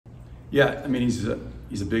Yeah, I mean, he's a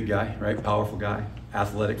big guy, right? Powerful guy,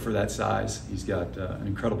 athletic for that size. He's got an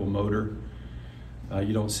incredible motor.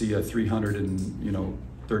 You don't see a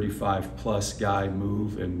 335 plus guy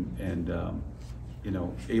move and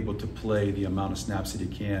able to play the amount of snaps that he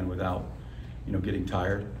can without getting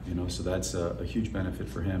tired. So that's a huge benefit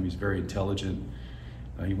for him. He's very intelligent.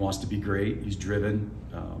 He wants to be great. He's driven.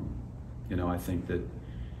 I think that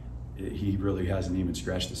he really hasn't even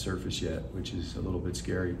scratched the surface yet, which is a little bit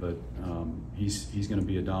scary, but he's going to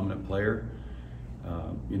be a dominant player.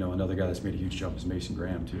 Another guy that's made a huge jump is Mason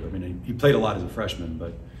Graham too. I mean, he played a lot as a freshman,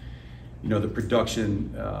 but the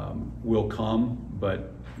production will come,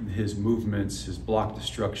 but his movements, his block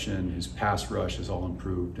destruction, his pass rush has all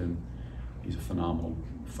improved, and he's a phenomenal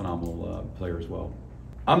player as well.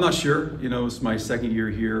 I'm not sure, it's my second year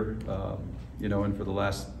here, and for the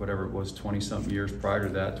last, whatever it was, 20-something years prior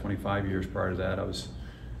to that, 25 years prior to that, I was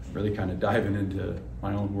really kind of diving into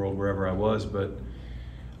my own world wherever I was. But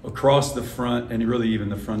across the front, and really even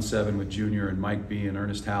the front seven with Junior and Mike B and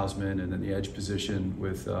Ernest Hausman, and then the edge position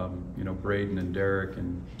with, Braden and Derek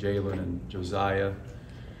and Jalen and Josiah.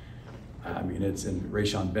 I mean, and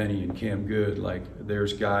Rayshon Benny and Cam Good, like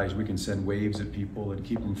there's guys, we can send waves at people and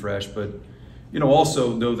keep them fresh, but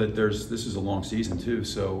also know that this is a long season too.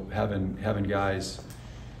 So having guys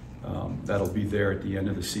that'll be there at the end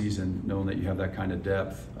of the season, knowing that you have that kind of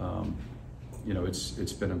depth,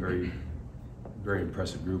 it's been a very, very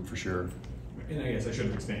impressive group for sure. And I guess I should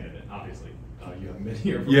have expanded it. Obviously, you haven't been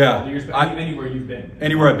here for years, but anywhere you've been.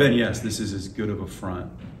 Anywhere I've been, yes. This is as good of a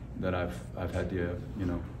front that I've had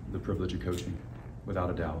the privilege of coaching, without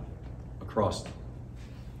a doubt, across.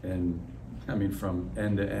 And I mean, from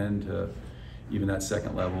end to end to even that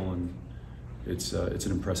second level, and it's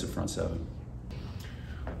an impressive front seven.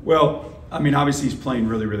 Well, I mean, obviously he's playing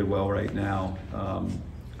really, really well right now.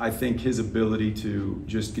 I think his ability to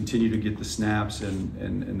just continue to get the snaps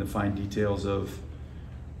and the fine details of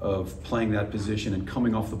playing that position and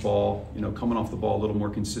coming off the ball a little more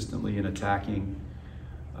consistently and attacking.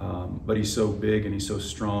 But he's so big and he's so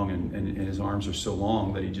strong, and his arms are so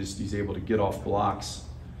long that he's able to get off blocks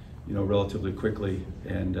relatively quickly,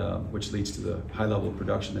 and which leads to the high level of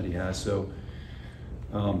production that he has. So,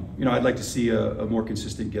 I'd like to see a more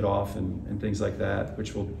consistent get off and things like that,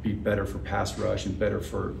 which will be better for pass rush and better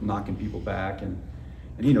for knocking people back. And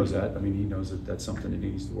he knows that. I mean, he knows that that's something that he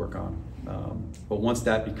needs to work on. But once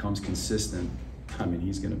that becomes consistent, I mean,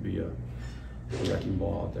 he's going to be a wrecking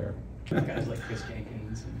ball out there. Guys like Chris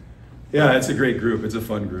Jenkins. Yeah, it's a great group. It's a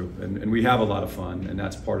fun group, and we have a lot of fun, and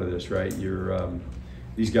that's part of this, right?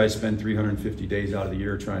 These guys spend 350 days out of the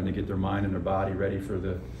year trying to get their mind and their body ready for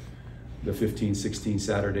the 15, 16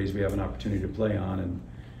 Saturdays we have an opportunity to play on. And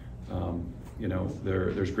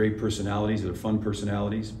there's great personalities, they're fun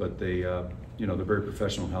personalities, but they're very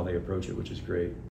professional in how they approach it, which is great.